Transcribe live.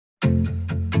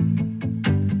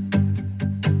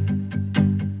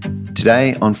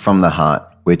Today on From the Heart,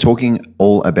 we're talking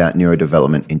all about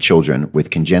neurodevelopment in children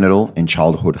with congenital and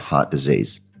childhood heart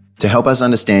disease. To help us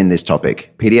understand this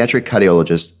topic, paediatric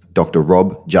cardiologist Dr.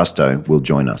 Rob Justo will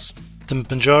join us. The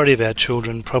majority of our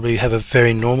children probably have a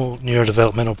very normal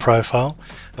neurodevelopmental profile,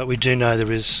 but we do know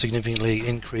there is significantly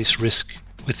increased risk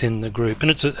within the group,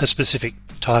 and it's a specific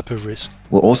type of risk.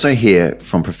 We'll also hear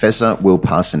from Professor Will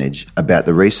Parsonage about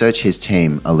the research his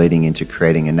team are leading into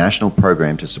creating a national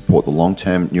program to support the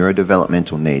long-term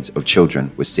neurodevelopmental needs of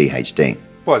children with CHD.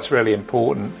 Well, it's really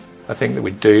important, I think, that we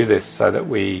do this so that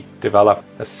we develop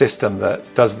a system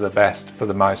that does the best for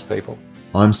the most people.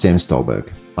 I'm Sam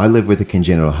Stolberg. I live with a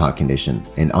congenital heart condition,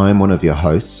 and I am one of your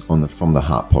hosts on the From the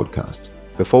Heart podcast.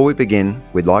 Before we begin,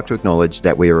 we'd like to acknowledge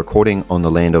that we are recording on the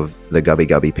land of the Gubbi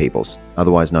Gubbi peoples,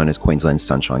 otherwise known as Queensland's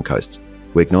Sunshine Coast.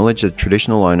 We acknowledge the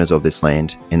traditional owners of this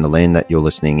land and the land that you're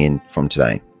listening in from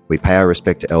today. We pay our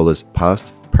respect to elders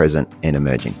past, present and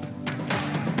emerging.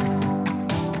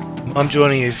 I'm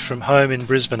joining you from home in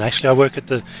Brisbane. Actually, I work at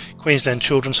the Queensland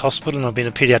Children's Hospital and I've been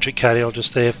a paediatric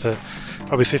cardiologist there for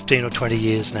probably 15 or 20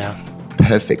 years now.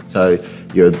 Perfect. So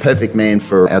you're the perfect man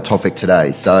for our topic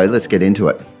today. So let's get into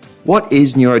it. What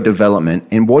is neurodevelopment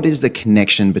and what is the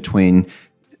connection between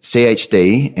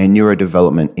CHD and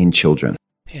neurodevelopment in children?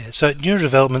 Yeah, so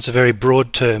neurodevelopment's a very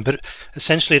broad term, but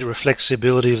essentially it reflects the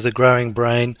ability of the growing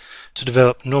brain to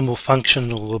develop normal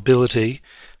functional ability,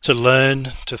 to learn,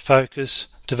 to focus,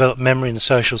 develop memory and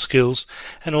social skills,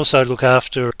 and also look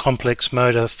after complex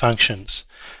motor functions.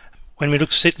 When we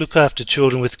look after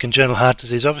children with congenital heart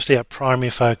disease, obviously our primary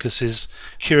focus is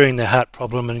curing their heart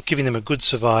problem and giving them a good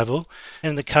survival. And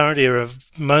in the current era,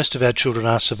 most of our children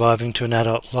are surviving to an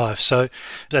adult life. So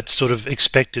that's sort of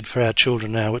expected for our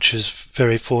children now, which is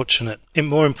very fortunate. And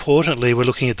more importantly, we're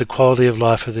looking at the quality of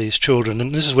life of these children.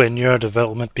 And this is where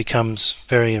neurodevelopment becomes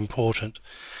very important.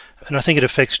 And I think it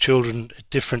affects children at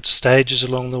different stages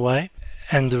along the way.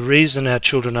 And the reason our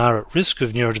children are at risk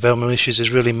of neurodevelopmental issues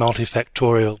is really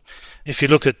multifactorial. If you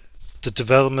look at the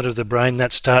development of the brain,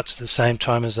 that starts at the same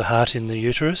time as the heart in the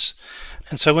uterus.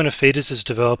 And so when a fetus is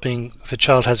developing, if a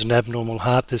child has an abnormal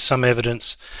heart, there's some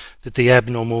evidence that the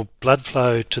abnormal blood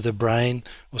flow to the brain,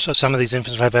 also some of these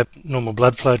infants will have abnormal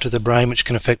blood flow to the brain, which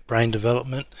can affect brain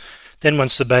development. Then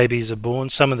once the babies are born,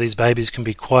 some of these babies can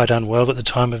be quite unwell at the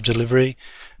time of delivery.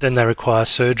 Then they require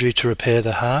surgery to repair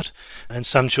the heart. And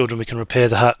some children we can repair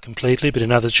the heart completely, but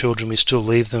in other children we still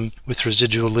leave them with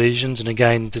residual lesions. And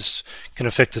again, this can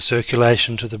affect the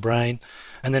circulation to the brain.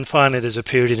 And then finally, there's a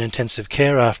period in intensive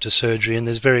care after surgery, and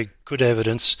there's very good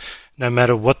evidence, no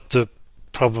matter what the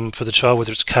problem for the child,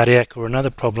 whether it's cardiac or another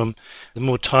problem, the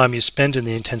more time you spend in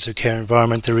the intensive care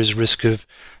environment, there is risk of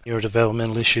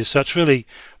neurodevelopmental issues. So it's really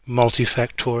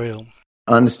multifactorial.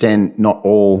 I understand not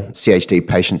all CHD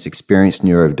patients experience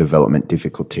neurodevelopment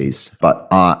difficulties, but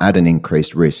are at an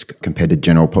increased risk compared to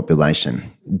general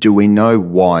population. Do we know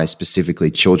why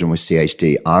specifically children with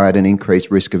CHD are at an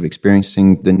increased risk of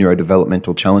experiencing the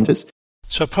neurodevelopmental challenges?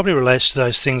 So it probably relates to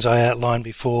those things I outlined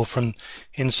before, from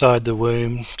inside the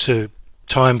womb to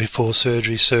time before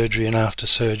surgery, surgery and after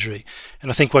surgery.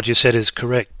 And I think what you said is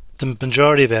correct. The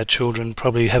majority of our children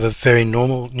probably have a very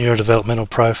normal neurodevelopmental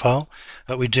profile,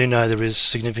 but we do know there is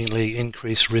significantly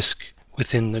increased risk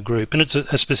within the group, and it's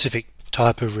a specific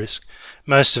type of risk.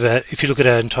 If you look at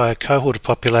our entire cohort of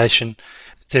population,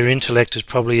 their intellect is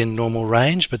probably in normal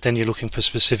range, but then you're looking for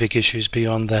specific issues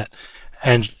beyond that.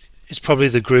 And it's probably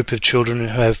the group of children who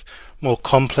have more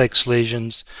complex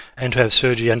lesions and who have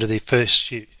surgery under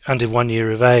 1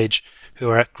 year of age who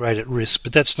are at greater risk.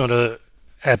 But that's not a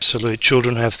absolute.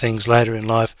 Children who have things later in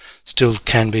life still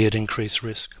can be at increased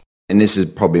risk. And this is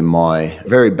probably my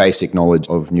very basic knowledge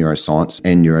of neuroscience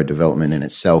and neurodevelopment in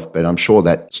itself, but I'm sure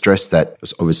that stress that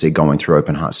obviously going through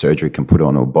open heart surgery can put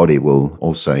on a body will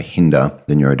also hinder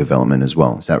the neurodevelopment as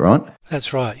well. Is that right?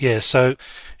 That's right, yeah. So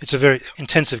it's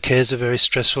intensive care is a very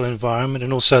stressful environment,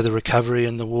 and also the recovery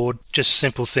in the ward. Just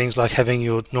simple things like having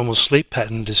your normal sleep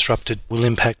pattern disrupted will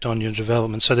impact on your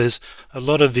development. So there's a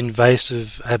lot of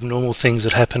invasive, abnormal things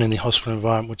that happen in the hospital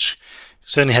environment, which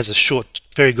certainly has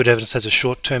very good evidence has a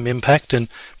short-term impact and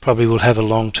probably will have a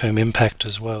long-term impact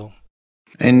as well.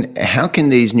 And how can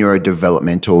these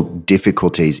neurodevelopmental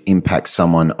difficulties impact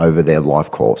someone over their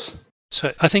life course?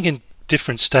 So I think in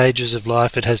different stages of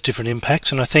life it has different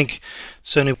impacts, and I think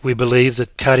certainly we believe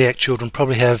that cardiac children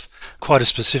probably have quite a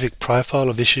specific profile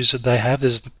of issues that they have.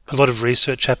 There's a lot of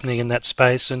research happening in that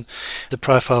space, and the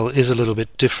profile is a little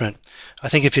bit different. I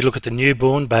think if you look at the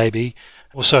newborn baby,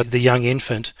 Also, the young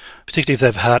infant, particularly if they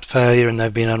have heart failure and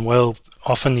they've been unwell,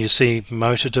 often you see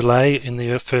motor delay in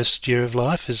the first year of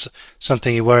life is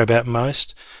something you worry about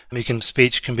most.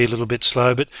 Speech can be a little bit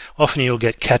slow, but often you'll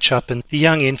get catch up. And the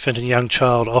young infant and young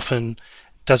child often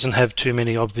doesn't have too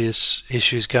many obvious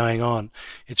issues going on.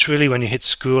 It's really when you hit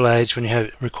school age, when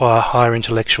you require higher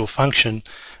intellectual function,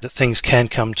 that things can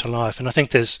come to life. And I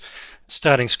think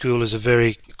starting school is a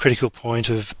very critical point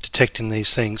of detecting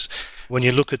these things. When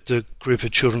you look at the group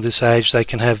of children this age, they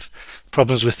can have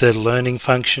problems with their learning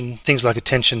function. Things like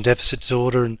attention deficit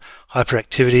disorder and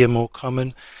hyperactivity are more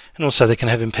common. And also they can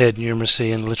have impaired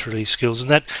numeracy and literary skills.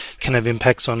 And that can have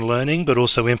impacts on learning, but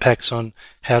also impacts on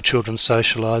how children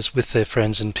socialise with their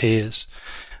friends and peers.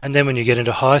 And then when you get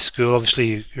into high school,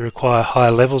 obviously you require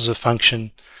higher levels of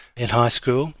function in high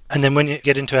school. And then when you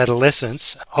get into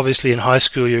adolescence, obviously in high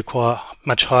school you require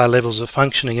much higher levels of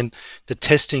functioning, and the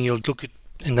testing you'll look at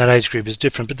in that age group is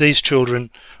different. But these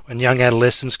children and young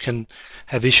adolescents can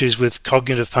have issues with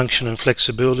cognitive function and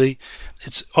flexibility.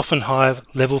 It's often higher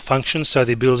level function, so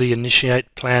the ability to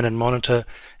initiate, plan and monitor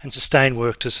and sustain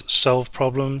work to solve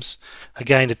problems.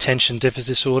 Again, attention deficit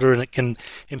disorder, and it can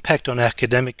impact on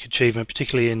academic achievement,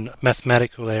 particularly in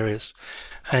mathematical areas.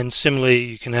 And similarly,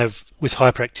 you can have, with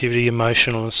hyperactivity,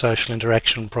 emotional and social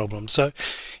interaction problems. So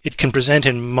it can present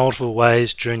in multiple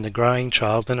ways during the growing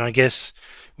child. And I guess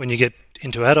when you get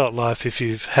into adult life, if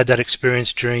you've had that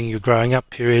experience during your growing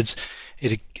up periods,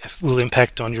 it will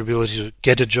impact on your ability to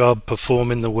get a job,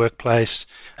 perform in the workplace,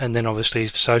 and then obviously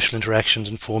social interactions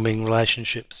and forming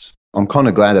relationships. I'm kind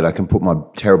of glad that I can put my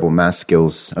terrible math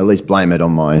skills, at least blame it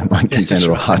on my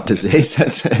congenital heart disease.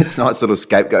 That's a nice little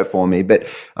scapegoat for me. But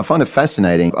I find it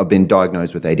fascinating. I've been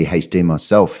diagnosed with ADHD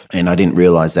myself, and I didn't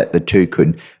realize that the two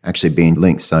could actually be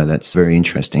linked. So that's very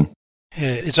interesting.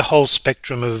 Yeah, it's a whole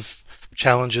spectrum of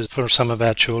challenges for some of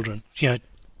our children.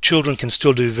 Children can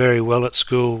still do very well at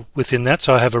school within that.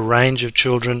 So I have a range of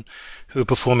children who are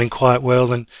performing quite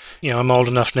well. And, I'm old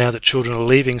enough now that children are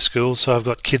leaving school. So I've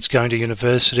got kids going to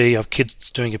university. I've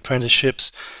kids doing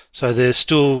apprenticeships. So they're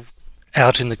still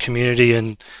out in the community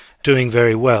and doing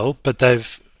very well. But I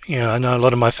know a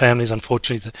lot of my families,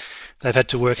 unfortunately, they've had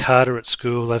to work harder at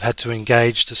school. They've had to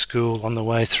engage the school on the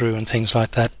way through and things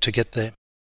like that to get there.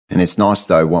 And it's nice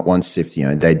though, once if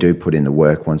they do put in the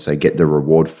work, once they get the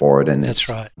reward for it, and that's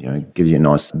right. Gives you a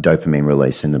nice dopamine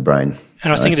release in the brain.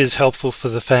 And I think it is helpful for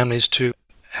the families to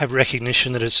have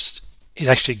recognition that it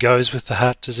actually goes with the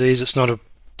heart disease. It's not a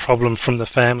problem from the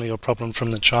family or problem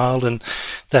from the child, and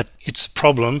that it's a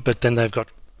problem, but then they've got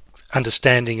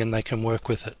understanding and they can work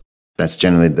with it. That's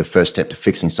generally the first step to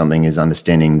fixing something, is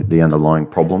understanding the underlying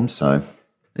problem. So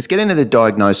let's get into the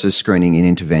diagnosis, screening and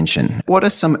intervention. What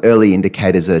are some early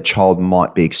indicators that a child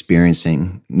might be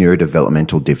experiencing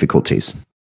neurodevelopmental difficulties?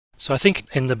 So I think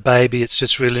in the baby, it's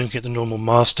just really looking at the normal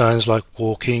milestones like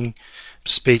walking,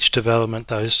 speech development,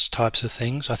 those types of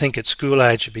things. I think at school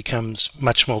age, it becomes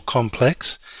much more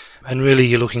complex. And really,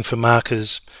 you're looking for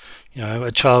markers.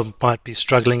 A child might be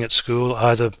struggling at school.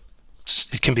 Either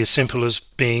it can be as simple as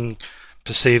being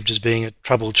perceived as being a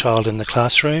troubled child in the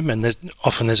classroom, and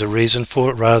often there's a reason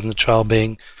for it rather than the child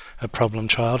being a problem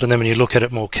child. And then when you look at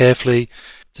it more carefully,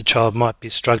 the child might be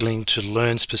struggling to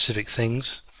learn specific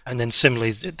things. And then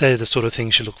similarly, they're the sort of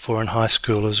things you look for in high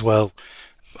school as well.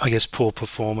 I guess poor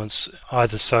performance,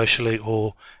 either socially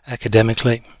or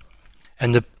academically.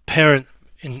 And the parent,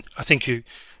 I think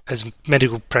as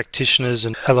medical practitioners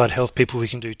and allied health people, we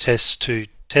can do tests to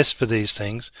test for these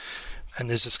things. And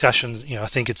there's discussion, I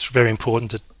think it's very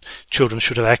important that children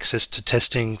should have access to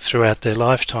testing throughout their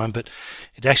lifetime, but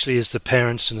it actually is the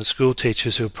parents and the school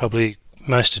teachers who are probably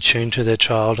most attuned to their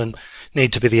child and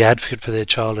need to be the advocate for their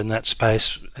child in that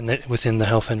space and within the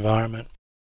health environment.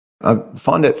 I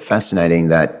find it fascinating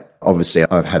that obviously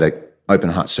I've had an open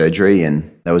heart surgery,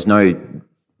 and there was no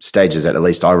stages that at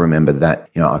least I remember that,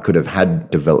 I could have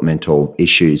had developmental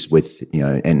issues with,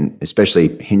 and especially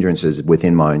hindrances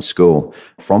within my own school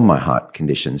from my heart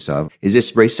condition. So is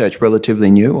this research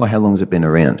relatively new, or how long has it been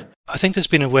around? I think there's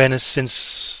been awareness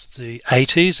since the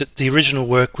 80s. The original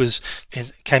work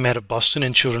came out of Boston,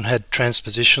 and children had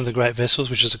transposition of the great vessels,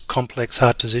 which is a complex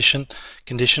heart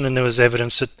condition, and there was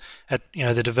evidence that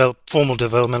the formal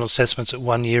developmental assessments at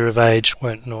 1 year of age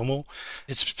weren't normal.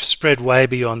 It's spread way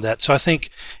beyond that. So I think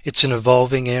it's an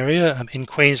evolving area. In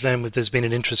Queensland, there's been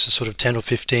an interest for sort of 10 or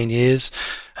 15 years,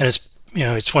 and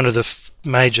it's one of the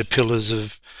major pillars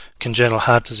of congenital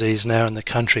heart disease now in the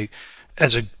country.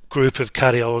 As a group of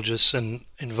cardiologists and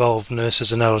involved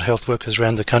nurses and allied health workers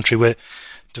around the country, we're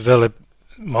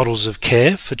models of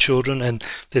care for children, and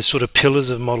there's sort of pillars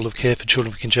of model of care for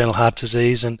children with congenital heart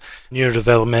disease, and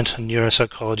neurodevelopment and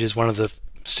neuropsychology is one of the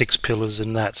 6 pillars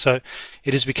in that. So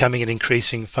it is becoming an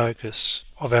increasing focus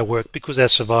of our work because our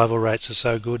survival rates are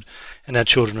so good and our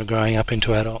children are growing up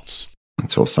into adults.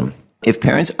 That's awesome. If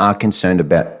parents are concerned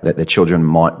about that their children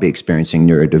might be experiencing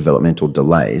neurodevelopmental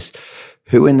delays,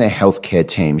 who in their healthcare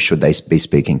team should they be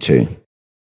speaking to?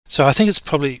 So I think it's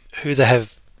probably who they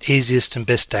have easiest and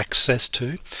best access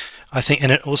to. I think,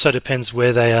 and it also depends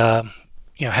where they are,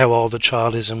 how old the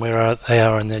child is and where they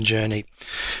are in their journey.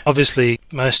 Obviously,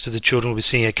 most of the children will be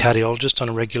seeing a cardiologist on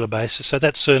a regular basis, so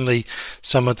that's certainly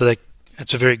someone that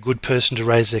it's a very good person to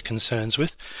raise their concerns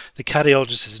with. The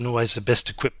cardiologist isn't always the best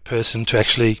equipped person to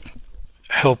actually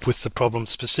help with the problem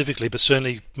specifically, but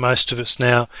certainly most of us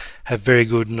now have very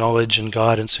good knowledge and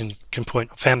guidance and can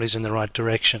point families in the right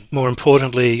direction. More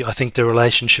importantly, I think the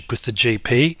relationship with the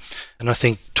GP, and I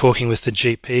think talking with the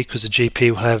GP, because the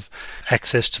GP will have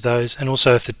access to those, and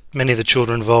also if many of the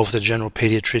children involved, the general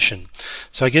paediatrician.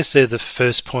 So I guess they're the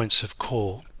first points of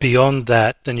call. Beyond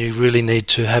that, then you really need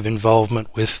to have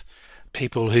involvement with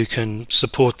people who can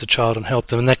support the child and help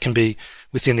them, and that can be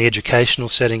within the educational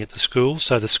setting at the school.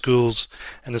 So the schools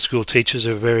and the school teachers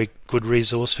are a very good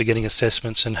resource for getting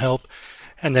assessments and help,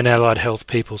 and then allied health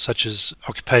people such as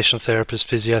occupational therapists,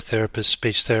 physiotherapists,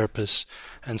 speech therapists,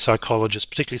 and psychologists,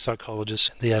 particularly psychologists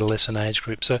in the adolescent age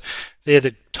group. So they're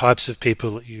the types of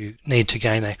people that you need to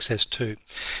gain access to.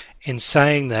 In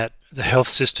saying that, the health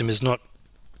system is not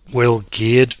well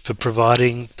geared for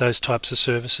providing those types of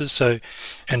services. So,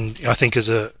 and I think as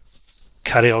a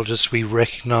cardiologist, we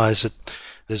recognise that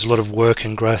there's a lot of work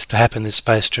and growth to happen in this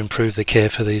space to improve the care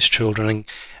for these children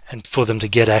and for them to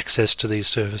get access to these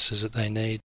services that they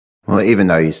need. Well, even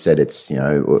though you said it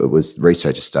was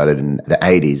research started in the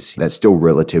 80s, that's still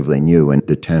relatively new in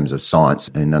the terms of science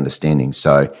and understanding.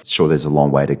 So sure, there's a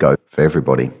long way to go for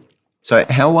everybody. So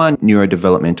how are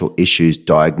neurodevelopmental issues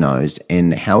diagnosed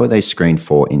and how are they screened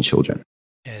for in children?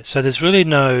 Yeah, so there's really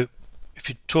if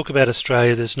you talk about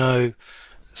Australia, there's no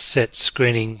set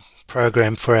screening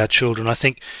program for our children. I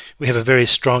think we have a very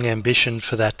strong ambition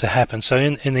for that to happen. So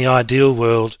in the ideal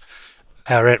world,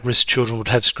 our at-risk children would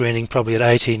have screening probably at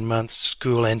 18 months,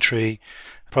 school entry,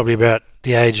 probably about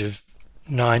the age of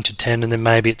 9 to 10, and then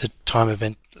maybe at the time of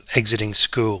exiting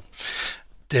school.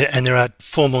 And there are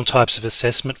formal types of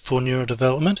assessment for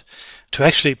neurodevelopment. To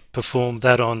actually perform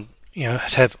that on, to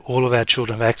have all of our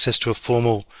children have access to a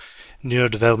formal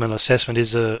neurodevelopmental assessment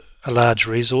is a large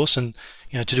resource. And,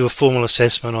 to do a formal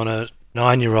assessment on a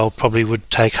 9-year-old probably would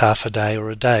take half a day or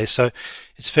a day. So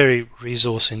it's very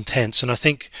resource intense. And I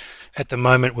think at the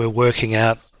moment we're working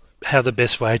out how the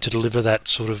best way to deliver that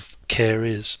sort of care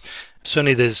is.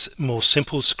 Certainly there's more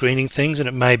simple screening things, and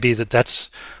it may be that that's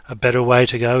a better way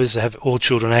to go, is to have all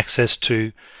children access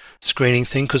to screening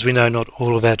thing, because we know not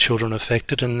all of our children are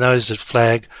affected, and those that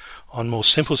flag on more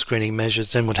simple screening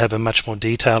measures then would have a much more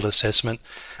detailed assessment,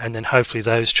 and then hopefully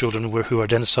those children who are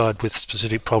identified with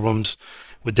specific problems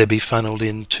would be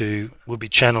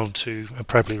channeled to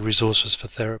appropriate resources for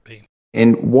therapy.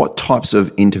 And what types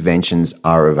of interventions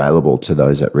are available to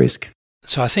those at risk?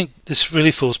 So I think this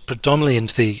really falls predominantly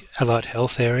into the allied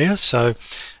health area. So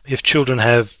if children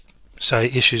have, say,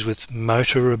 issues with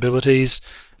motor abilities,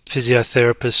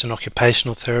 physiotherapists and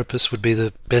occupational therapists would be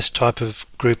the best type of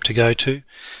group to go to.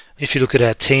 If you look at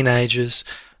our teenagers,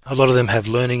 a lot of them have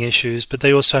learning issues, but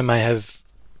they also may have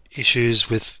issues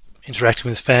with interacting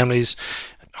with families.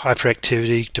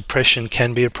 Hyperactivity, depression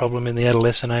can be a problem in the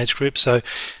adolescent age group. So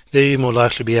they're more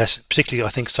likely to be, particularly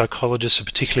I think psychologists are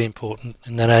particularly important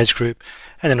in that age group,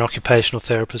 and then occupational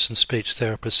therapists and speech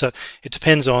therapists. So it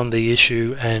depends on the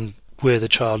issue and where the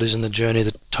child is in the journey,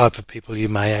 the type of people you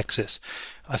may access.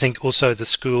 I think also the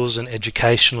schools and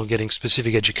getting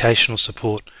specific educational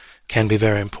support can be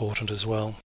very important as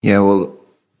well. Yeah, well,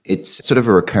 it's sort of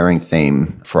a recurring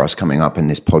theme for us coming up in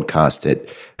this podcast that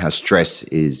how stress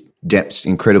is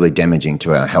incredibly damaging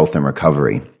to our health and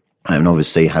recovery. And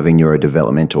obviously having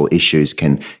neurodevelopmental issues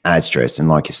can add stress. And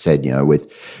like you said,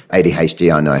 with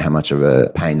ADHD, I know how much of a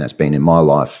pain that's been in my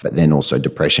life, but then also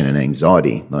depression and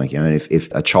anxiety.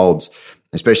 If a child's,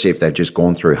 especially if they've just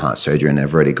gone through heart surgery and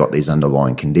they've already got these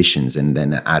underlying conditions, and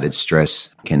then the added stress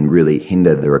can really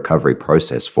hinder the recovery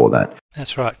process for that.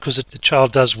 That's right, because the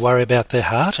child does worry about their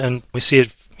heart, and we see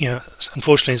it,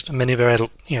 unfortunately, many of our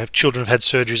children have had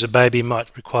surgery as a baby,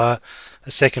 might require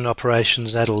a second operation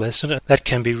as adolescent. That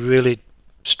can be really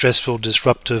stressful,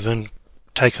 disruptive, and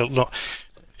take a lot.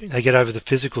 They get over the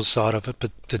physical side of it,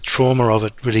 but the trauma of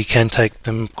it really can take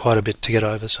them quite a bit to get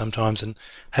over sometimes and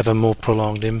have a more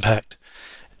prolonged impact.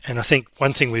 And I think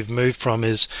one thing we've moved from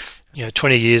is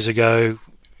 20 years ago,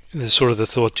 there's sort of the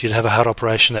thought you'd have a heart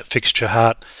operation that fixed your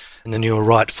heart and then you were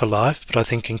right for life. But I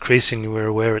think increasingly we're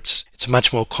aware it's a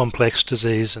much more complex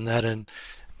disease than that, and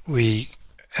we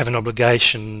have an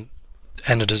obligation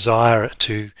and a desire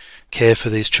to care for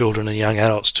these children and young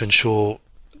adults to ensure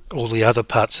all the other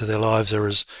parts of their lives are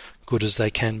as good as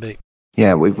they can be.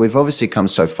 Yeah, we've obviously come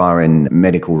so far in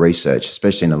medical research,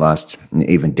 especially in the last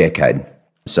even decade.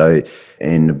 So,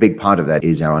 and a big part of that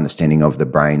is our understanding of the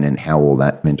brain and how all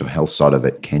that mental health side of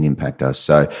it can impact us.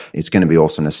 So it's going to be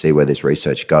awesome to see where this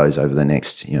research goes over the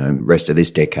next, rest of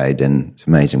this decade, and it's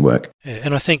amazing work. Yeah,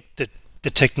 and I think that the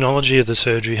technology of the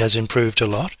surgery has improved a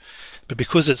lot, but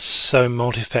because it's so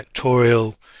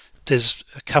multifactorial, there's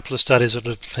a couple of studies that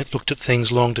have looked at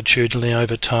things longitudinally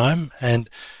over time, and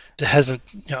there hasn't,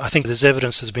 I think there's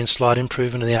evidence there's been slight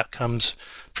improvement in the outcomes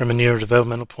from a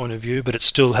neurodevelopmental point of view, but it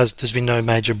still there's been no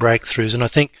major breakthroughs. And I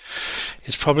think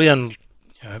it's probably,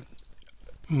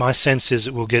 my sense is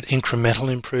it will get incremental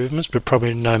improvements, but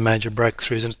probably no major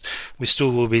breakthroughs. And we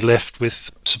still will be left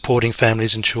with supporting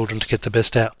families and children to get the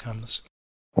best outcomes.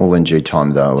 All in due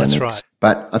time, though. That's right.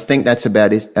 But I think that's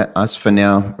about us for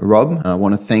now, Rob. I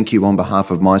want to thank you on behalf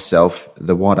of myself,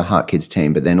 the wider Heart Kids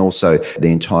team, but then also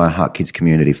the entire Heart Kids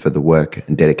community for the work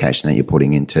and dedication that you're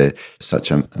putting into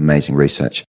such amazing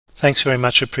research. Thanks very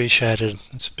much. Appreciated.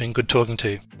 It's been good talking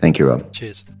to you. Thank you, Rob.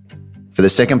 Cheers. For the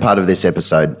second part of this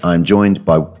episode, I'm joined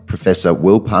by Professor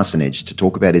Will Parsonage to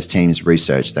talk about his team's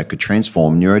research that could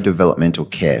transform neurodevelopmental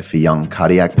care for young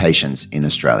cardiac patients in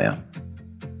Australia.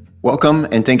 Welcome,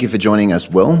 and thank you for joining us,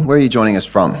 Will. Where are you joining us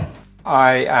from?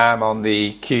 I am on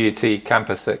the QUT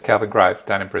campus at Kelvin Grove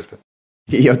down in Brisbane.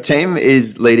 Your team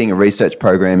is leading a research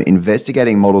program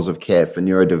investigating models of care for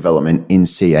neurodevelopment in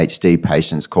CHD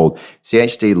patients called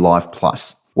CHD Life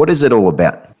Plus. What is it all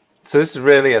about? So this is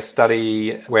really a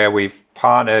study where we've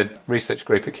partnered, research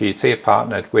group at QUT have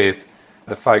partnered with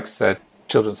the folks at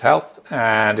Children's Health,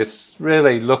 and it's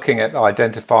really looking at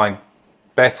identifying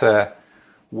better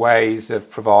ways of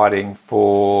providing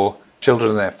for children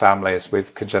and their families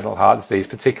with congenital heart disease,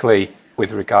 particularly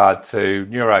with regard to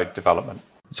neurodevelopment.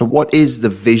 So what is the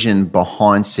vision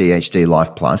behind CHD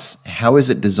Life Plus? How is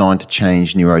it designed to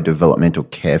change neurodevelopmental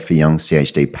care for young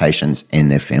CHD patients and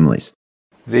their families?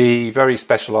 The very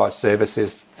specialised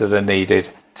services that are needed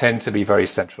tend to be very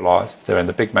centralised. They're in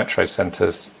the big metro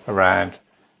centres around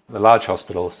the large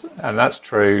hospitals, and that's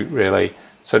true really,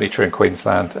 certainly true in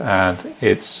Queensland, and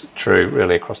it's true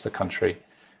really across the country.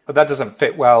 But that doesn't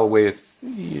fit well with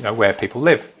where people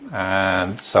live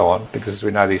and so on, because as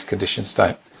we know, these conditions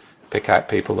don't pick out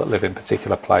people that live in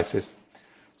particular places.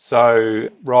 So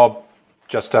Rob,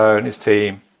 Justo and his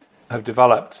team have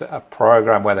developed a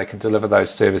program where they can deliver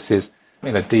those services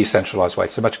in a decentralised way,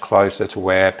 so much closer to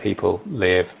where people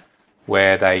live,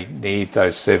 where they need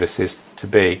those services to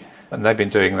be. And they've been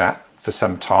doing that for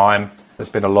some time. There's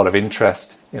been a lot of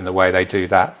interest in the way they do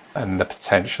that and the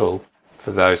potential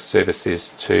for those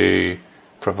services to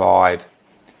provide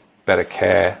better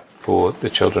care for the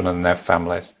children and their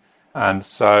families. And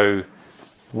so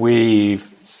we've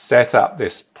set up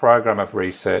this program of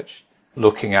research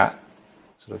looking at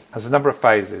has a number of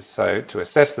phases. So to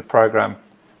assess the program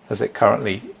as it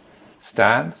currently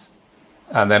stands,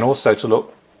 and then also to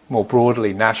look more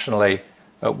broadly nationally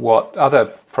at what other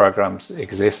programs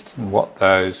exist and what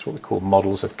we call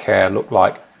models of care look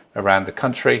like around the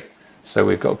country. So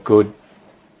we've got good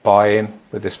buy-in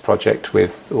with this project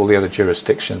with all the other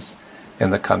jurisdictions in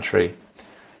the country.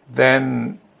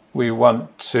 Then we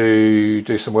want to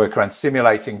do some work around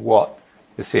simulating what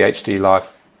the CHD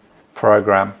Life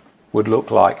program would look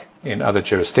like in other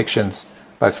jurisdictions,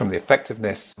 both from the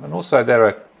effectiveness and also there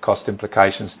are cost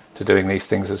implications to doing these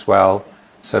things as well.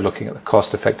 So looking at the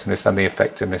cost effectiveness and the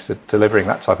effectiveness of delivering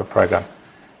that type of program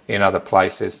in other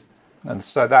places. And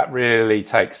so that really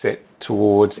takes it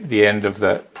towards the end of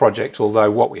the project,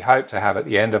 although what we hope to have at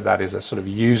the end of that is a sort of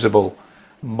usable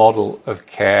model of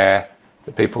care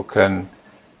that people can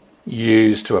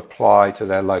use to apply to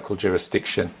their local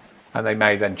jurisdiction. And they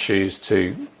may then choose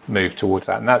to move towards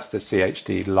that. And that's the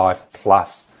CHD Life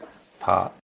Plus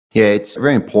part. Yeah, it's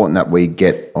very important that we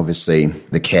get, obviously,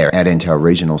 the care out into our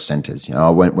regional centres.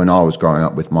 When I was growing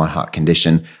up with my heart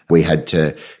condition, we had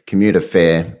to commute a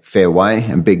fair way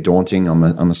and big daunting. I'm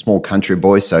a small country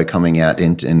boy, so coming out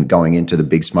and going into the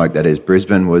big smoke that is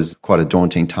Brisbane was quite a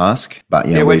daunting task. But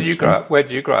where did you grow up? Where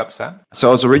did you grow up, Sam? So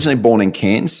I was originally born in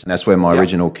Cairns, and that's where my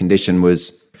original condition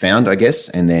was found, I guess.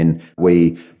 And then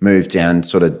we moved down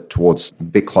sort of towards a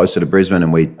bit closer to Brisbane,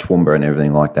 and we Toowoomba and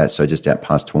everything like that. So just out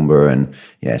past Toowoomba,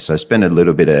 and so I spent a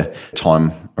little bit of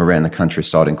time around the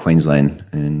countryside in Queensland.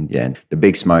 And the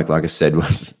big smoke, like I said,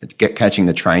 was catching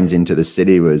the trains into the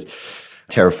city was a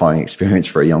terrifying experience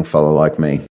for a young fellow like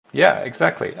me. Yeah,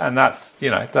 exactly. And that's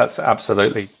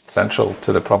absolutely central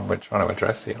to the problem we're trying to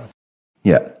address here.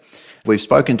 Yeah. We've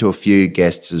spoken to a few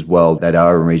guests as well that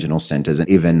are in regional centres, and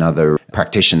even other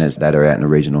practitioners that are out in the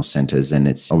regional centres, and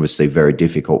it's obviously very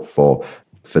difficult for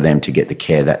them to get the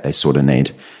care that they sort of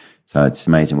need. So it's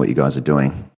amazing what you guys are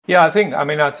doing. Yeah, I think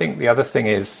the other thing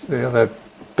is, the other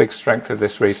big strength of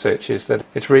this research is that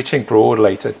it's reaching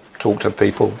broadly to talk to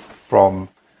people from,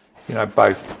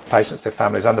 both patients, their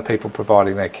families, and the people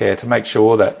providing their care, to make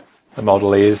sure that the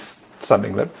model is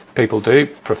something that people do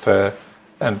prefer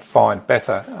and find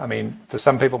better. I mean, for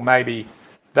some people, maybe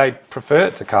they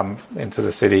prefer to come into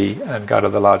the city and go to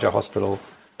the larger hospital,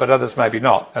 but others maybe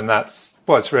not. And that's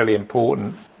why it's really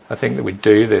important, I think, that we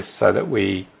do this so that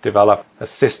we develop a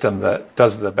system that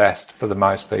does the best for the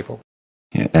most people.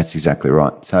 Yeah, that's exactly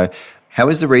right. So how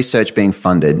is the research being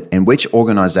funded, and which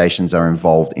organisations are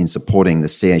involved in supporting the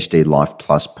CHD Life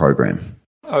Plus program?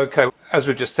 Okay, as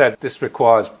we just said, this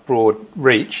requires broad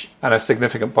reach and a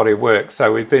significant body of work.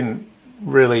 So we've been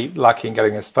really lucky in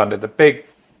getting this funded. The big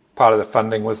part of the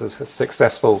funding was a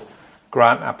successful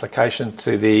grant application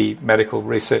to the Medical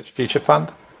Research Future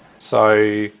Fund.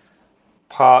 So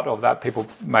part of that, people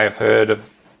may have heard of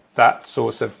that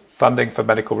source of funding for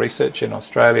medical research in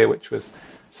Australia, which was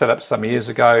set up some years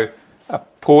ago. A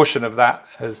portion of that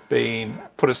has been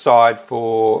put aside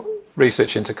for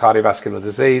research into cardiovascular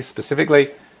disease specifically,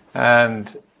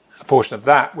 and a portion of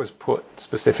that was put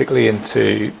specifically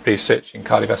into research in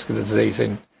cardiovascular disease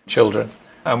in children.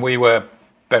 And we were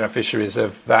beneficiaries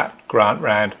of that grant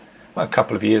round a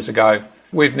couple of years ago.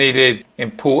 We've needed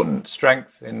important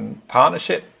strength in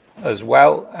partnership as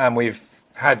well, and we've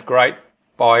had great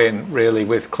buy-in really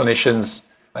with clinicians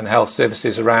and health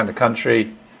services around the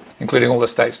country, including all the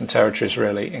states and territories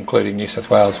really, including New South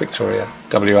Wales, Victoria,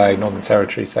 WA, Northern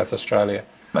Territory, South Australia.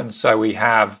 And so we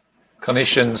have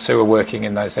clinicians who are working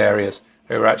in those areas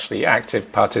who are actually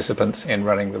active participants in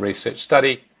running the research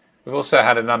study. We've also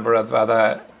had a number of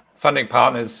other funding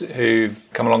partners who've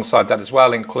come alongside that as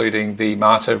well, including the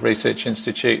Mater Research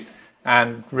Institute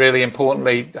and, really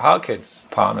importantly, Heart Kids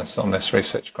partners on this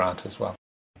research grant as well.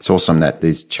 It's awesome that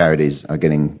these charities are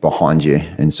getting behind you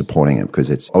and supporting it, because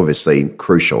it's obviously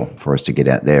crucial for us to get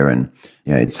out there. And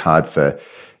it's hard for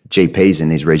GPs in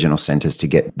these regional centres to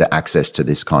get the access to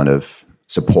this kind of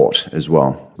support as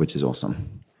well, which is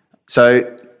awesome.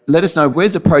 So let us know,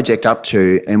 where's the project up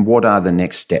to and what are the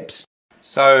next steps?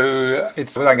 So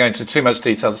it's, without going into too much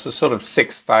detail, it's a sort of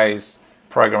 6-phase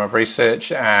program of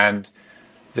research, and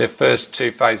the first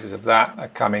 2 phases of that are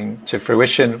coming to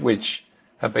fruition, which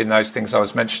have been those things I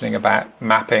was mentioning about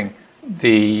mapping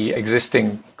the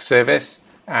existing service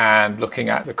and looking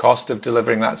at the cost of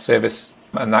delivering that service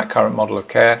and that current model of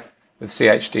care with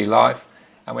CHD Life.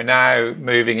 And we're now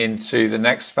moving into the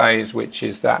next phase, which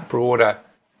is that broader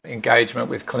engagement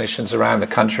with clinicians around the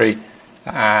country.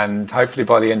 And hopefully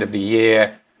by the end of the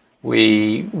year,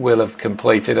 we will have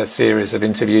completed a series of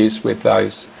interviews with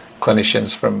those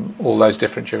clinicians from all those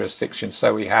different jurisdictions.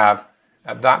 So we have,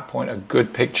 at that point, a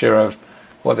good picture of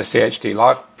what the CHD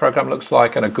Life program looks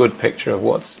like and a good picture of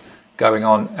what's going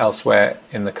on elsewhere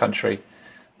in the country.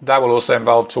 That will also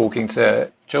involve talking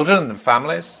to children and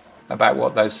families about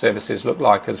what those services look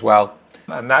like as well.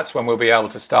 And that's when we'll be able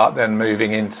to start then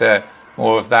moving into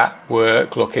more of that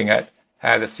work, looking at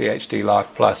how the CHD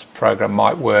Life Plus program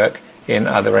might work in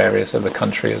other areas of the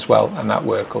country as well. And that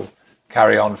work will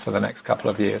carry on for the next couple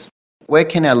of years. Where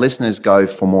can our listeners go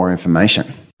for more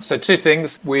information? So 2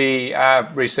 things. Our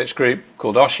research group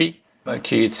called OSHI,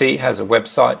 QUT, has a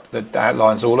website that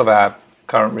outlines all of our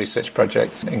current research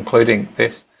projects, including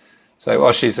this. So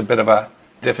OSHI is a bit of a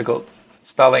difficult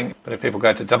spelling, but if people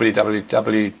go to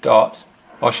www.aushi,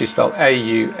 spelled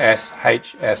aushsi.org.au,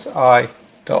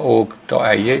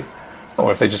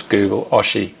 or if they just Google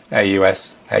OSHI,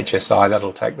 AUSHSI,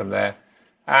 that'll take them there.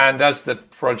 And as the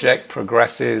project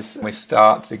progresses, we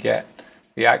start to get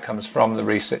the outcomes from the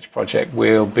research project,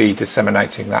 we'll be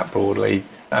disseminating that broadly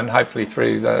and hopefully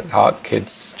through the Heart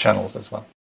Kids channels as well.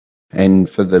 And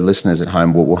for the listeners at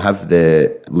home, we'll have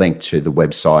the link to the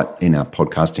website in our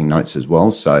podcasting notes as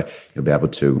well, so you'll be able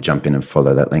to jump in and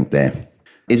follow that link there.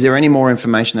 Is there any more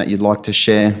information that you'd like to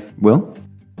share, Will?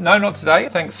 No, not today.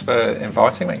 Thanks for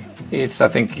inviting me. I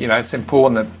think it's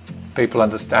important that people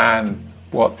understand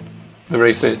what the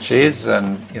research is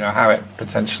and how it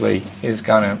potentially is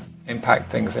going to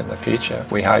impact things in the future,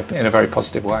 we hope, in a very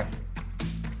positive way.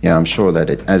 Yeah, I'm sure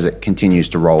that as it continues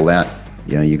to roll out,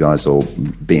 you guys will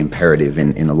be imperative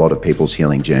in a lot of people's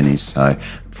healing journeys. So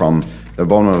from the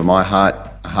bottom of my heart,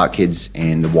 Heart Kids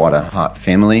and the wider Heart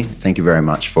family, thank you very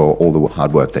much for all the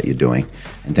hard work that you're doing.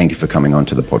 And thank you for coming on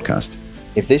to the podcast.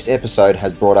 If this episode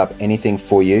has brought up anything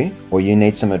for you, or you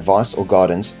need some advice or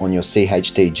guidance on your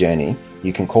CHD journey,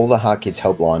 you can call the Heart Kids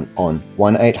helpline on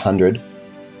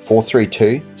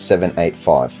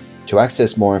 1-800-432-785. To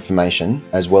access more information,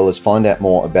 as well as find out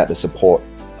more about the support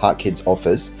Heart Kids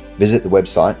offers, visit the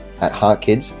website at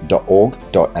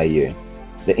heartkids.org.au.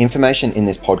 The information in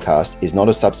this podcast is not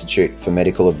a substitute for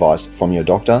medical advice from your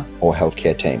doctor or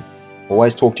healthcare team.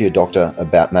 Always talk to your doctor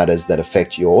about matters that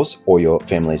affect yours or your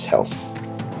family's health.